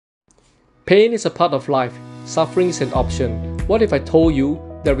Pain is a part of life. Suffering is an option. What if I told you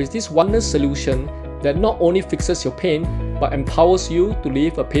there is this wondrous solution that not only fixes your pain but empowers you to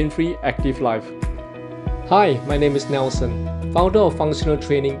live a pain-free, active life? Hi, my name is Nelson, founder of Functional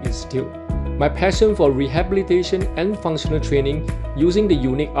Training Institute. My passion for rehabilitation and functional training using the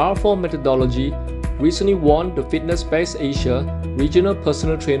unique R4 methodology recently won the Fitness Best Asia Regional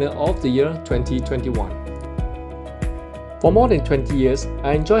Personal Trainer of the Year 2021. For more than 20 years,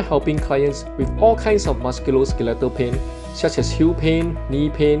 I enjoy helping clients with all kinds of musculoskeletal pain, such as heel pain,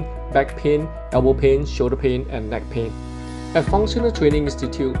 knee pain, back pain, elbow pain, shoulder pain, and neck pain. At Functional Training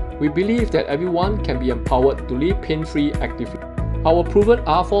Institute, we believe that everyone can be empowered to live pain-free actively. Our proven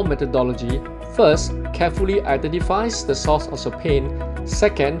R4 methodology first carefully identifies the source of your pain,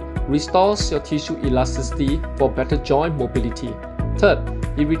 second restores your tissue elasticity for better joint mobility, third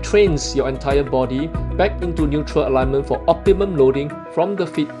it retrains your entire body back into neutral alignment for optimum loading from the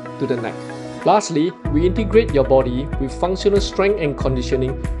feet to the neck. Lastly, we integrate your body with functional strength and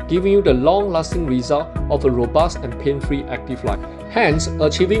conditioning, giving you the long-lasting result of a robust and pain-free active life. Hence,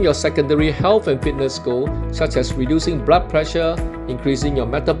 achieving your secondary health and fitness goals such as reducing blood pressure, increasing your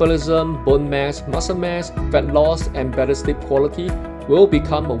metabolism, bone mass, muscle mass, fat loss, and better sleep quality will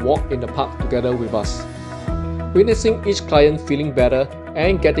become a walk in the park together with us. Witnessing each client feeling better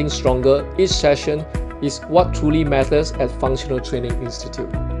and getting stronger each session is what truly matters at Functional Training Institute.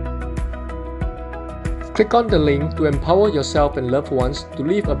 Click on the link to empower yourself and loved ones to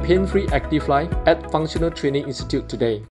live a pain-free active life at Functional Training Institute today.